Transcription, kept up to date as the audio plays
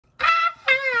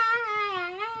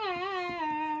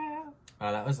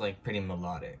Wow, that was like pretty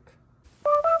melodic.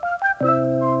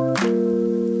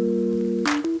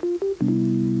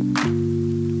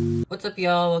 What's up,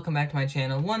 y'all? Welcome back to my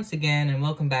channel once again, and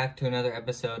welcome back to another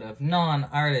episode of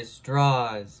Non-Artist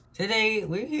Draws. Today,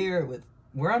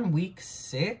 we're on week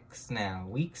 6 now.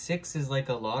 Week 6 is like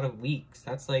a lot of weeks.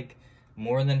 That's like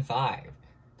more than 5.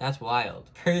 That's wild.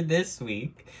 For this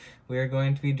week, we are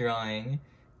going to be drawing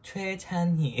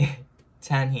Chanhee.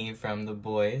 Chanhee from the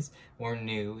Boyz, or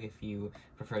New if you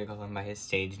prefer to call him by his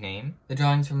stage name. The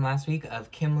drawings from last week of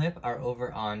Kim Lip are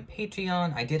over on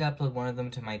Patreon. I did upload one of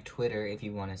them to my Twitter if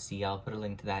you want to see. I'll put a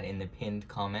link to that in the pinned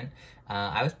comment.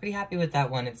 I was pretty happy with that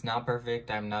one. It's not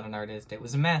perfect. I'm not an artist. It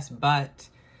was a mess, but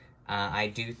I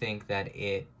do think that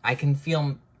I can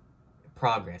feel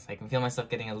progress. I can feel myself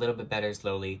getting a little bit better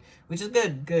slowly, which is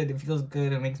good. It feels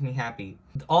good. It makes me happy.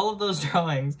 All those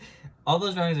drawings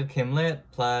of Kim Lip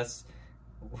plus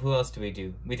who else do we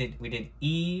do? We did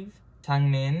Eve,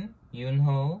 Tangmin,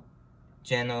 Yoonho,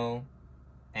 Jeno,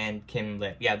 and Kim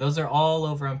Lip. Yeah, those are all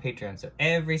over on Patreon. So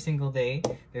every single day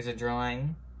there's a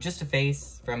drawing, just a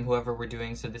face from whoever we're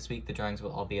doing. So this week the drawings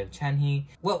will all be of Chanhee.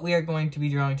 What we are going to be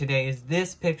drawing today is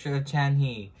this picture of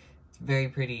Chanhee. It's very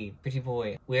pretty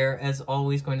boy. We're as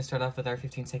always going to start off with our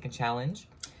 15-second challenge.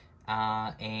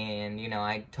 And you know,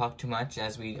 I talk too much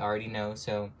as we already know,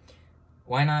 so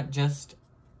why not just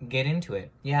get into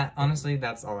it? Yeah, honestly,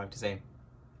 that's all I have to say.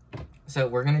 So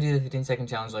we're gonna do the 15-second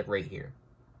challenge like right here.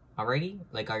 Alrighty?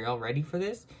 Like, are y'all ready for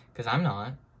this? Because I'm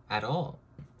not at all.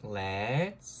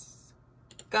 Let's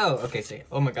go. Okay, so,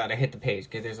 oh my god, I hit the page.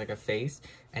 Okay, there's like a face,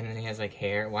 and then he has like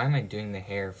hair. Why am I doing the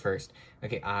hair first?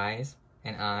 Okay, eyes,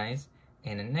 and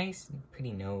a nice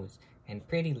pretty nose, and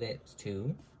pretty lips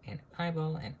too, and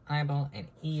eyeball, and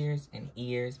ears, and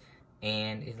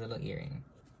his little earring.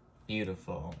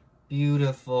 Beautiful.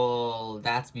 Beautiful.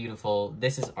 That's beautiful.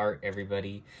 This is art,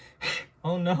 everybody.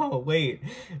 Oh no, wait.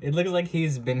 It looks like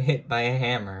he's been hit by a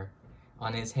hammer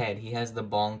on his head. He has the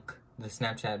bonk, the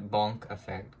Snapchat bonk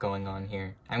effect going on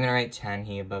here. I'm gonna write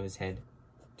Chanhee above his head,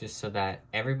 just so that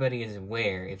everybody is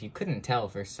aware, if you couldn't tell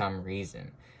for some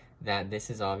reason, that this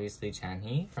is obviously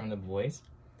Chanhee from the Boyz.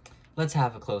 Let's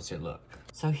have a closer look.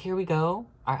 So here we go.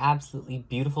 Our absolutely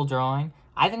beautiful drawing.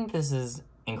 I think this is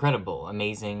incredible,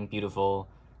 amazing, beautiful.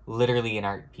 Literally an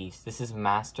art piece. This is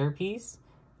masterpiece.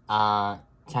 Chanhee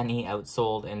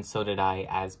outsold, and so did I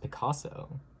as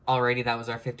Picasso. Alrighty, that was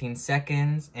our 15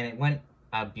 seconds, and it went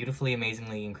beautifully,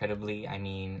 amazingly, incredibly. I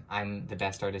mean, I'm the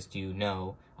best artist you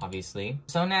know, obviously.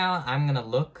 So now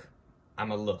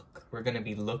we're gonna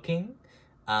be looking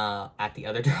at the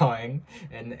other drawing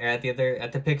and at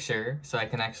the picture, so I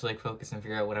can actually focus and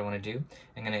figure out what I want to do.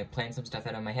 I'm gonna plan some stuff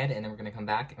out of my head, and then we're gonna come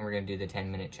back and we're gonna do the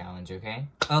 10-minute challenge.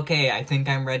 Okay, I think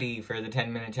I'm ready for the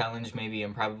 10-minute challenge. Maybe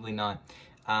I'm probably not.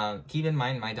 Keep in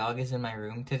mind my dog is in my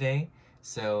room today,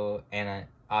 so, and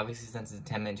obviously since it's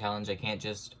a 10-minute challenge I can't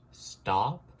just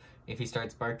stop if he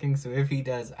starts barking, so if he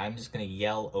does, I'm just gonna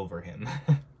yell over him.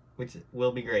 Which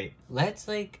will be great. Let's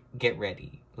like get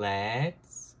ready.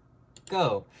 Let's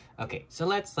go. Okay, so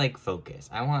let's like focus.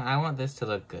 I want this to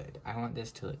look good.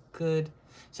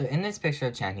 So in this picture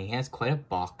of Chanhee, he has quite a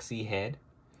boxy head.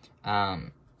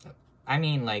 I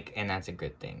mean, like, and that's a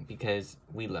good thing because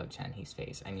we love Chanhee's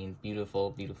face. I mean,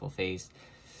 beautiful, beautiful face.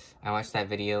 I watched that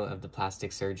video of the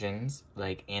plastic surgeons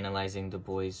like analyzing the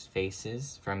boys'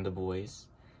 faces from the Boyz,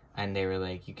 and they were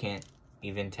like, you can't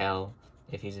even tell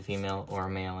if he's a female or a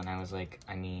male, and I was like,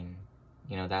 I mean,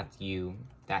 you know, that's you.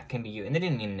 That can be you. And they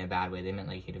didn't mean it in a bad way. They meant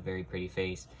like he had a very pretty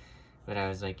face. But I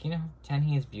was like, you know,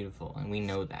 Chanhee is beautiful, and we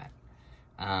know that.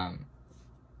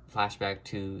 Flashback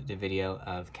to the video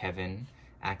of Kevin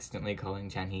accidentally calling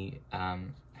Chanhee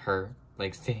her,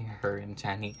 like saying her and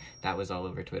Chanhee. That was all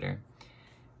over Twitter.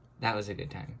 That was a good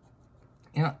time.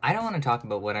 You know, I don't want to talk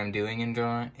about what I'm doing in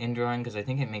drawing because I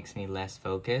think it makes me less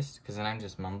focused, because then I'm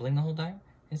just mumbling the whole time.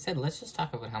 Instead, let's just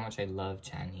talk about how much I love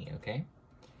Chanhee, okay?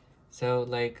 So,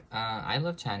 like, I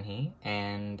love Chanhee,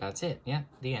 and that's it. Yeah,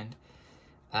 the end.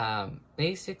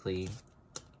 Basically,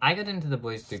 I got into the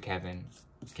Boyz through Kevin.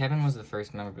 Kevin was the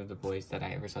first member of the Boyz that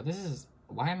I ever saw. This is,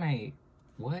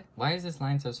 what? Why is this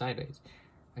line so sideways?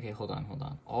 Okay, hold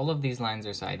on. All of these lines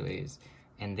are sideways,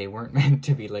 and they weren't meant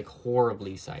to be, like,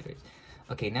 horribly sideways.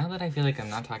 Okay, now that I feel like I'm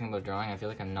not talking about drawing, I feel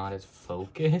like I'm not as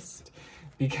focused,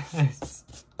 because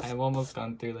I've almost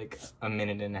gone through, like, a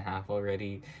minute and a half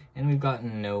already, and we've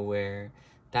gotten nowhere.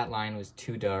 That line was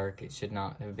too dark. It should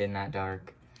not have been that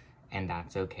dark, and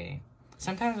that's okay.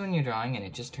 Sometimes when you're drawing and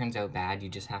it just turns out bad, you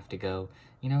just have to go,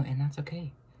 you know, and that's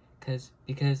okay. Because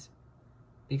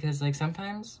like,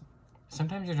 sometimes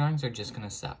your drawings are just gonna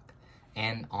suck.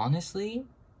 And honestly,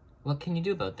 what can you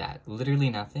do about that? Literally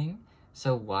nothing.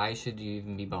 So why should you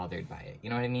even be bothered by it? You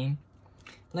know what I mean?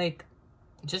 Like,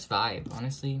 just vibe,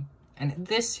 honestly. And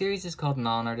this series is called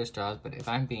Non-Artist Draws, but if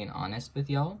I'm being honest with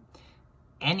y'all,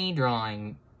 any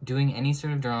drawing, doing any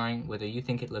sort of drawing, whether you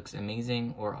think it looks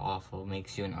amazing or awful,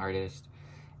 makes you an artist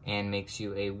and makes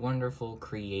you a wonderful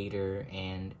creator,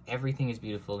 and everything is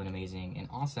beautiful and amazing and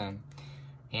awesome.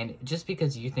 And just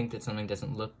because you think that something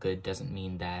doesn't look good doesn't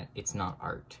mean that it's not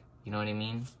art. You know what I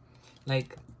mean?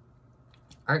 Like,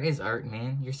 art is art,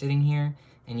 man. You're sitting here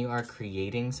and you are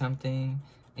creating something,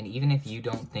 and even if you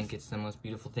don't think it's the most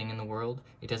beautiful thing in the world,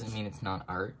 it doesn't mean it's not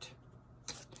art.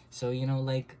 So, you know,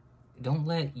 like, don't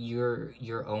let your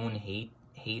own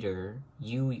hater,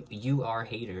 you are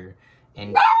hater,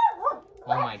 and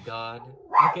oh my god.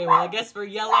 Okay, well, I guess we're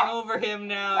yelling over him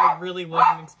now. I really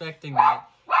wasn't expecting that.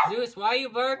 Zeus, why are you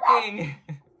barking?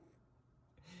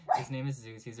 His name is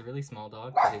Zeus. He's a really small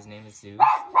dog, but his name is Zeus.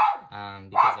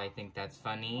 Because I think that's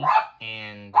funny,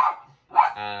 and,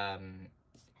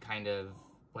 kind of,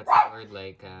 what's that word,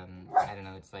 like, I don't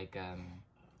know, it's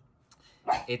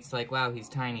like, wow, he's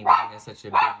tiny, but he has such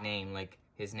a big name. Like,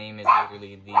 his name is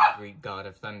literally the Greek god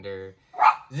of thunder.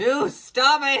 Zeus,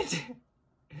 stop it!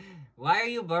 Why are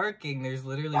you barking? There's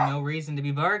literally no reason to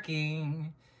be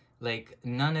barking. Like,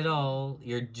 none at all.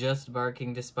 You're just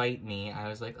barking to spite me. I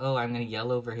was like, oh, I'm gonna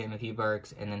yell over him if he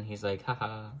barks. And then he's like,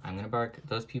 haha, I'm gonna bark.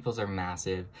 Those peoples are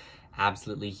massive.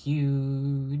 Absolutely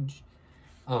huge.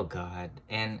 Oh, God.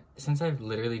 And since I've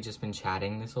literally just been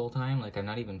chatting this whole time, like, I'm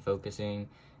not even focusing.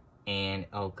 And,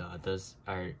 oh, God,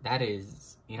 that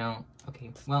is, you know,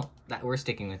 okay. Well, we're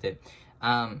sticking with it.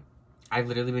 I've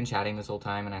literally been chatting this whole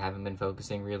time, and I haven't been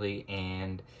focusing, really,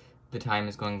 and the time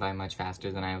is going by much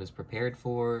faster than I was prepared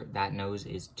for. That nose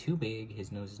is too big. His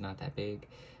nose is not that big,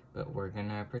 but we're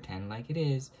gonna pretend like it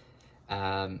is.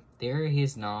 There are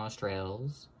his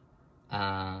nostrils,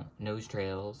 nose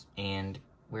trails, and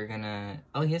we're gonna...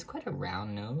 Oh, he has quite a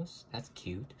round nose. That's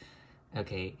cute.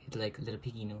 Okay, it's like a little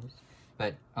piggy nose.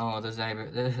 But, oh, those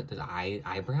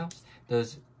eyebrows?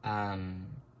 Those,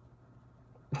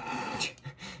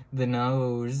 the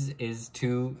nose is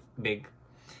too big.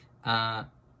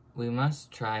 We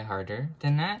must try harder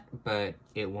than that, but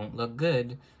it won't look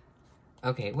good.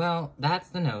 Okay, well, that's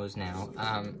the nose now.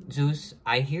 Zeus,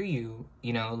 I hear you,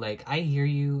 you know, like, I hear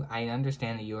you. I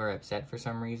understand that you are upset for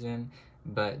some reason,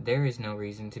 but there is no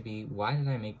reason to be. Why did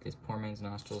I make this poor man's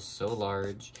nostrils so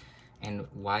large? And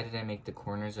why did I make the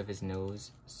corners of his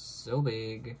nose so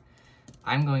big?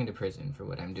 I'm going to prison for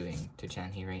what I'm doing to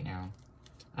Chanhee right now.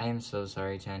 I am so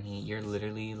sorry, Chanhee. You're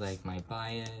literally, like, my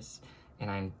bias, and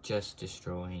I'm just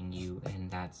destroying you, and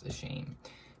that's a shame.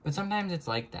 But sometimes it's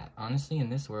like that. Honestly,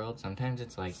 in this world, sometimes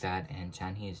it's like that, and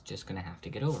Chanhee is just gonna have to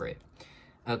get over it.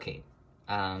 Okay,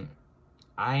 I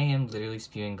am literally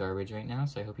spewing garbage right now,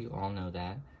 so I hope you all know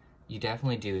that. You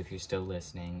definitely do if you're still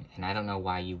listening, and I don't know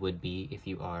why you would be if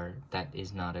you are. That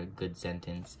is not a good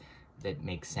sentence that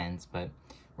makes sense, but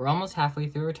we're almost halfway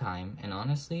through our time, and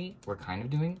honestly, we're kind of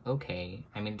doing okay.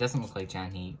 I mean, it doesn't look like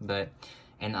Chanhee, but...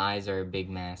 And the eyes are a big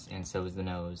mess, and so is the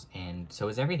nose, and so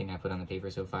is everything I put on the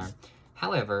paper so far.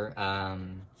 However,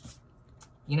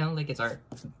 you know, like, it's art.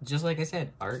 Just like I said,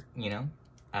 art, you know?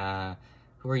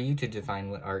 Who are you to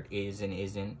define what art is and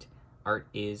isn't? Art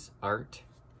is art.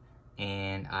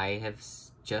 And I have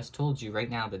just told you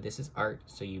right now that this is art,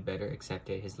 so you better accept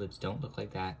it. His lips don't look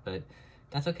like that, but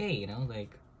that's okay, you know? Like,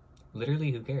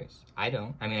 literally, who cares? I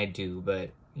don't. I mean, I do,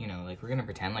 but, you know, like, we're gonna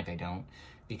pretend like I don't,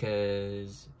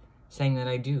 because... saying that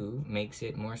I do makes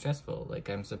it more stressful. Like,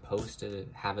 I'm supposed to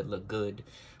have it look good,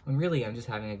 when really I'm just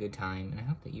having a good time, and I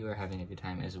hope that you are having a good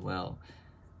time as well.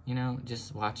 You know,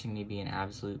 just watching me be an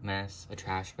absolute mess, a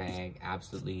trash bag,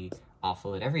 absolutely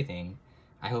awful at everything.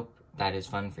 I hope that is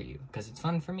fun for you, because it's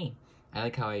fun for me. I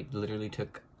like how I literally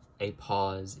took a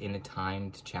pause in a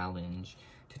timed challenge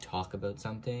to talk about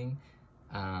something.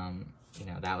 You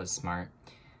know, that was smart.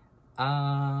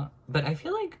 But I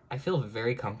feel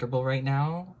very comfortable right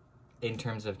now, in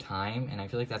terms of time, and I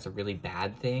feel like that's a really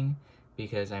bad thing,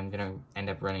 because I'm gonna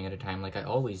end up running out of time like I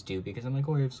always do, because I'm like,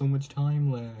 oh, I have so much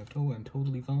time left, oh, I'm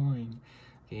totally fine.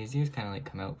 Okay, his ears kind of like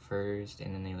come out first,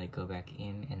 and then they like go back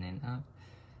in, and then up.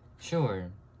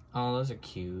 Sure. Oh, those are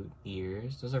cute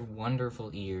ears. Those are wonderful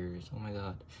ears. Oh my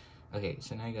god. Okay,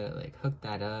 so now I gotta like hook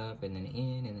that up, and then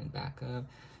in, and then back up,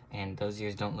 and those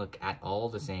ears don't look at all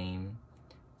the same.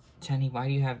 Chanhee, why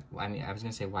do you have, I mean, I was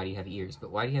gonna say, why do you have ears, but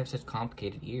why do you have such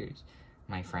complicated ears,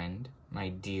 my friend, my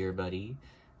dear buddy?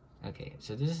 Okay,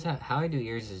 so this is how I do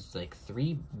ears is, like,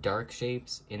 3 dark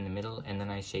shapes in the middle, and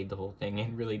then I shade the whole thing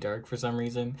in really dark for some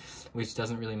reason, which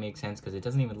doesn't really make sense, because it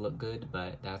doesn't even look good,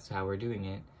 but that's how we're doing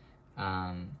it.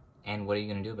 And what are you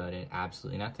gonna do about it?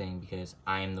 Absolutely nothing, because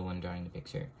I am the one drawing the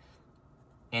picture.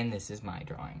 And this is my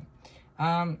drawing.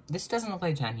 This doesn't look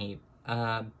like Chanhee,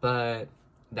 but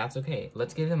that's okay.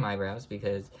 Let's give him eyebrows,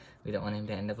 because we don't want him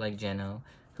to end up like Jeno,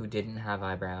 who didn't have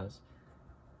eyebrows.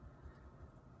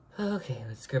 Okay,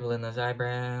 let's scribble in those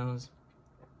eyebrows.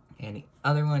 And the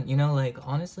other one, you know, like,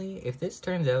 honestly, if this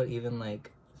turns out even,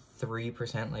 like,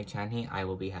 3% like Chanhee, I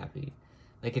will be happy.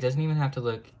 Like, it doesn't even have to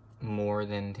look more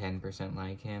than 10%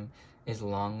 like him, as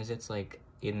long as it's, like,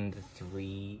 in the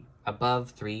 3,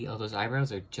 above 3. Oh, those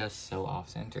eyebrows are just so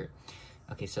off-center.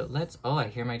 Okay, so let's, oh, I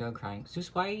hear my dog crying.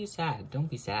 Zeus, why are you sad?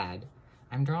 Don't be sad.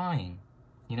 I'm drawing.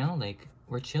 You know, like,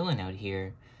 we're chilling out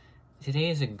here. Today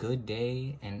is a good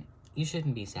day, and you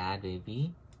shouldn't be sad,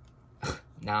 baby.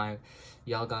 Now,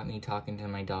 y'all got me talking to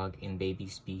my dog in baby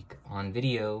speak on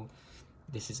video.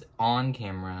 This is on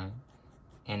camera,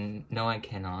 and no, I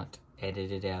cannot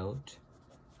edit it out.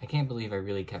 I can't believe I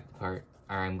really kept the part,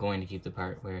 or I'm going to keep the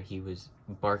part where he was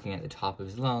barking at the top of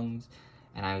his lungs,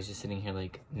 and I was just sitting here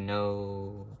like,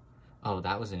 no. Oh,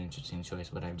 that was an interesting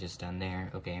choice, what I've just done there.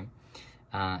 Okay.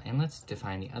 And let's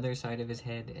define the other side of his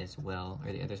head as well,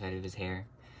 or the other side of his hair.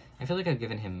 I feel like I've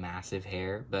given him massive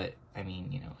hair, but, I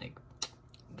mean, you know, like,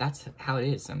 that's how it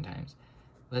is sometimes.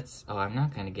 Let's, oh, I'm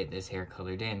not gonna get this hair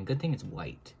colored in. Good thing it's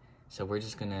white. So we're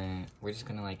just gonna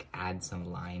like add some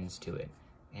lines to it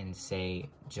and say,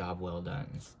 job well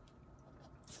done.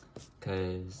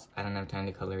 Cause I don't have time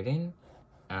to color it in,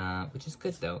 which is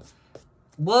good though.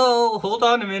 Whoa, hold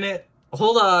on a minute.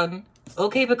 Hold on.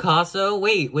 Okay, Picasso,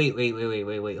 wait.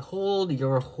 Hold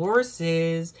your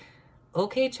horses.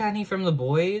 Okay, Chanhee from the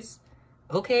Boyz.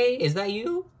 Okay, is that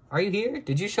you? Are you here?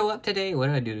 Did you show up today? What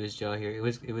did I do to his jaw here?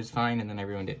 It was fine, and then I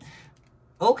ruined it.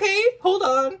 Okay, hold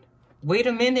on. Wait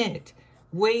a minute.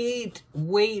 Wait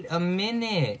a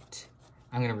minute.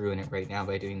 I'm gonna ruin it right now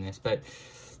by doing this, but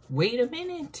wait a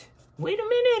minute.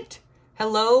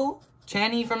 Hello?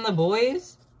 Chanhee from the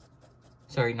Boyz?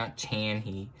 Sorry, not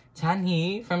Chanhee.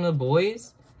 Chanhee from the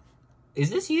Boyz? Is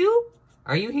this you?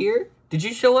 Are you here? Did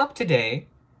you show up today?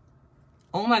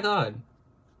 Oh my god.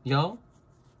 Y'all?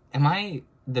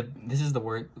 This is the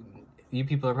worst. You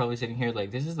people are probably sitting here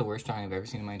like, this is the worst drawing I've ever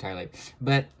seen in my entire life.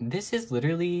 But this is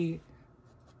literally,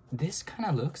 this kind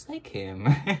of looks like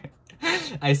him.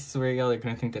 I swear y'all are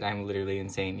gonna think that I'm literally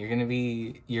insane. You're gonna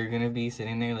be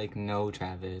sitting there like, no,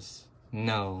 Travis.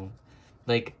 No.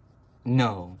 Like,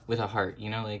 no. With a heart, you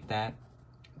know, like that.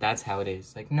 That's how it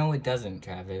is. Like, no, it doesn't,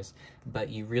 Travis. But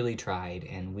you really tried,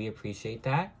 and we appreciate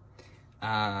that.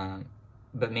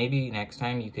 But maybe next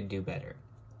time you could do better.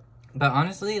 But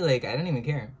honestly, like, I don't even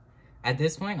care. At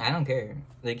this point, I don't care.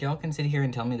 Like, y'all can sit here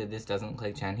and tell me that this doesn't look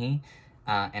like Chanhee,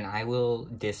 and I will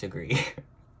disagree.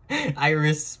 I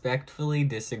respectfully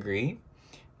disagree.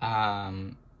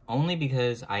 Only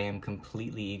because I am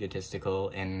completely egotistical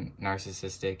and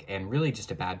narcissistic and really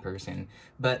just a bad person.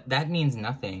 But that means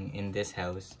nothing in this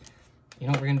house. You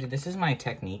know what we're gonna do? This is my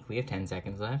technique. We have 10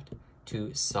 seconds left.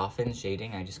 To soften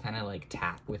shading, I just kind of like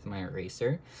tap with my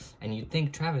eraser. And you'd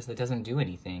think, Travis, that doesn't do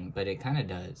anything, but it kind of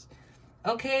does.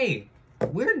 Okay,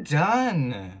 we're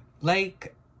done.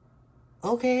 Like,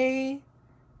 okay.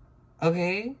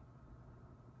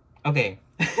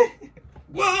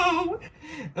 Whoa!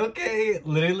 Okay,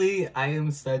 literally, I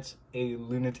am such a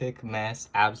lunatic mess,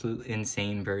 absolute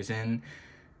insane person.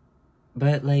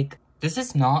 But, like, does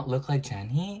this not look like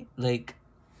Chanhee? Like,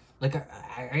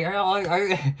 are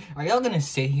y'all gonna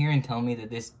sit here and tell me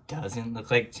that this doesn't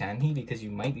look like Chanhee? Because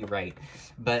you might be right.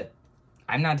 But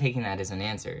I'm not taking that as an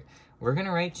answer. We're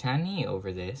gonna write Chanhee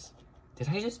over this. Did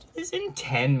I just do this in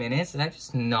 10 minutes? Did I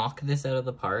just knock this out of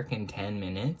the park in 10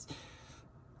 minutes?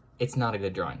 It's not a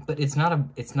good drawing. But it's not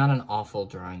an awful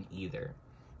drawing either.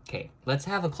 Okay, let's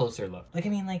have a closer look. Like, I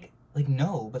mean, like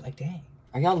no, but like, dang.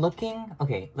 Are y'all looking?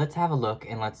 Okay, let's have a look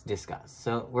and let's discuss.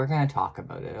 So we're gonna talk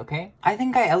about it, okay? I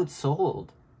think I outsold.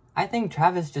 I think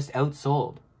Travis just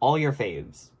outsold all your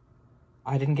faves.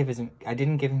 I didn't give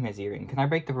him his earring. Can I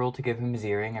break the rule to give him his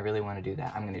earring? I really want to do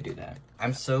that. I'm gonna do that.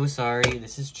 I'm so sorry.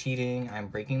 This is cheating. I'm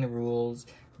breaking the rules,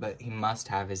 but he must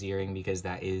have his earring because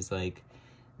that is like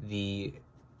the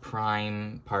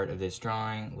prime part of this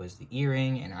drawing was the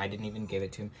earring, and I didn't even give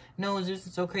it to him. No, Zeus,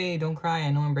 it's okay. Don't cry. I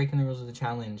know I'm breaking the rules of the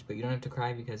challenge, but you don't have to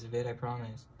cry because of it. I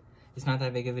promise. It's not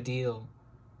that big of a deal.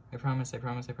 I promise. Okay,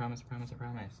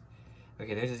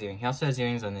 there's his earring. He also has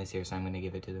earrings on this here, so I'm gonna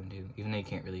give it to them too. Even though you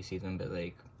can't really see them, but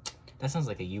like, that sounds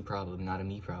like a you problem, not a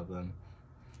me problem.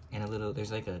 And a little,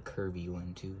 there's like a curvy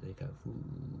one too, like a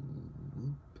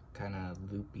kind of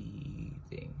loopy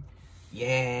thing.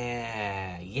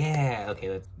 Yeah,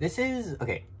 okay,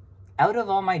 okay, out of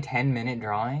all my 10-minute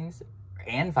drawings,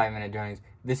 and 5-minute drawings,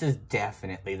 this is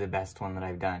definitely the best one that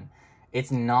I've done.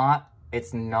 It's not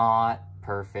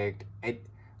perfect.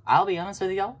 I'll be honest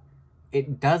with y'all,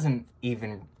 it doesn't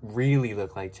even really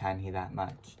look like Chanhee that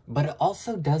much. But it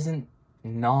also doesn't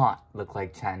not look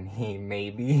like Chanhee,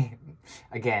 maybe.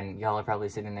 Again, y'all are probably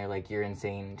sitting there like, you're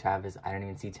insane, Travis, I don't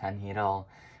even see Chanhee at all.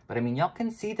 But I mean, y'all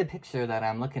can see the picture that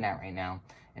I'm looking at right now.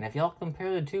 And if y'all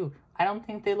compare the two, I don't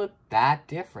think they look that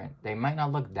different. They might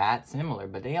not look that similar,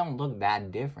 but they don't look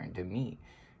that different to me.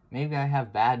 Maybe I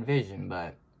have bad vision,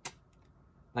 but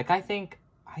like I think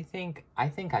I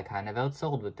kind of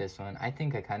outsold with this one. I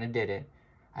think I kind of did it.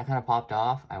 I kind of popped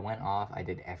off. I went off. I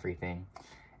did everything.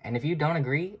 And if you don't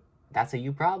agree, that's a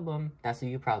you problem. That's a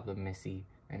you problem, Missy.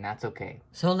 And that's okay.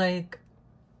 So, like,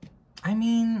 I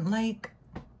mean, like,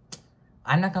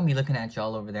 I'm not gonna be looking at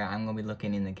y'all over there. I'm gonna be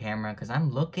looking in the camera because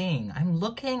I'm looking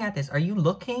at this. Are you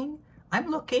looking? I'm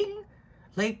looking.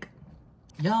 Like,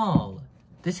 y'all,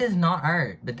 this is not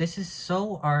art, but this is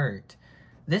so art.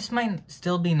 This might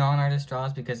still be non-artist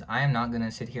draws because I am not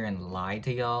gonna sit here and lie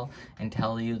to y'all and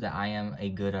tell you that I am a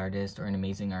good artist or an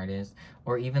amazing artist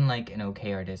or even like an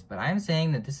okay artist. But I'm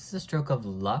saying that this is a stroke of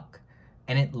luck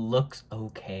and it looks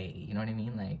okay. You know what I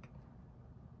mean?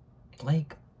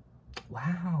 Like,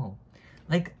 wow.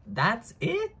 Like, that's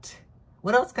it?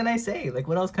 What else can I say? Like,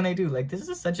 what else can I do? Like, this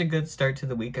is such a good start to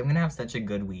the week. I'm gonna have such a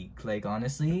good week. Like,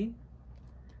 honestly,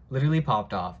 literally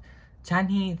popped off.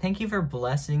 Chanhee, thank you for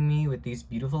blessing me with these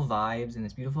beautiful vibes and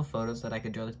these beautiful photos so that I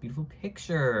could draw this beautiful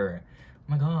picture. Oh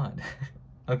my god.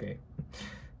 Okay.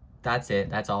 That's it.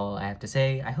 That's all I have to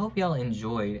say. I hope y'all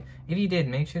enjoyed. If you did,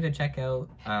 make sure to check out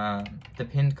the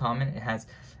pinned comment. It has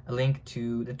a link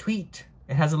to the tweet.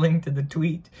 It has a link to the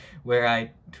tweet where I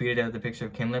tweeted out the picture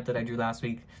of Kim Lip that I drew last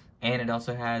week. And it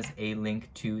also has a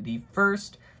link to the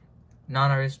first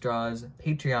Non-Artist Draws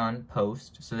Patreon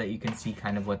post so that you can see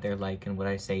kind of what they're like and what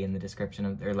I say in the description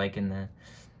of, or like in the,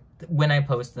 when I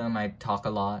post them, I talk a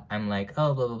lot. I'm like,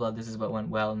 oh, blah, blah, blah, this is what went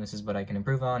well and this is what I can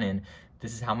improve on and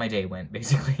this is how my day went,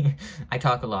 basically. I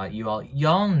talk a lot.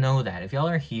 Y'all know that. If y'all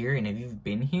are here and if you've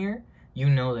been here, you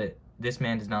know that this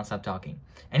man does not stop talking.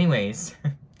 Anyways,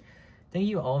 thank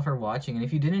you all for watching. And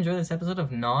if you did enjoy this episode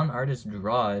of Non-Artist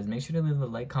Draws, make sure to leave a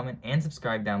like, comment, and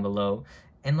subscribe down below.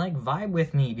 And like vibe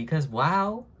with me because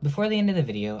wow. Before the end of the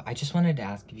video, I just wanted to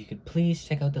ask if you could please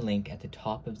check out the link at the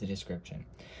top of the description.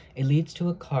 It leads to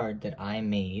a card that I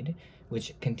made,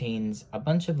 which contains a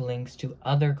bunch of links to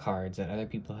other cards that other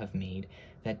people have made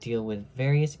that deal with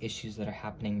various issues that are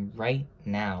happening right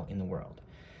now in the world.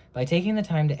 By taking the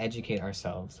time to educate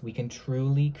ourselves, we can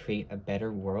truly create a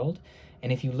better world.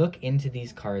 And if you look into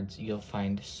these cards, you'll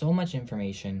find so much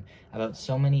information about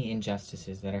so many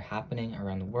injustices that are happening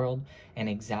around the world and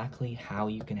exactly how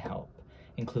you can help,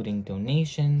 including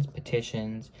donations,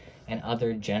 petitions, and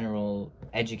other general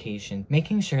education.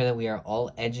 Making sure that we are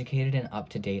all educated and up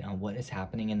to date on what is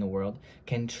happening in the world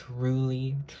can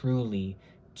truly, truly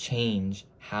change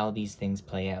how these things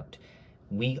play out.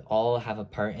 We all have a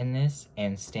part in this,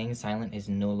 and staying silent is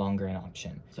no longer an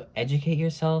option. So educate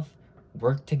yourself,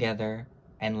 work together,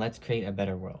 and let's create a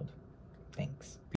better world. Thanks.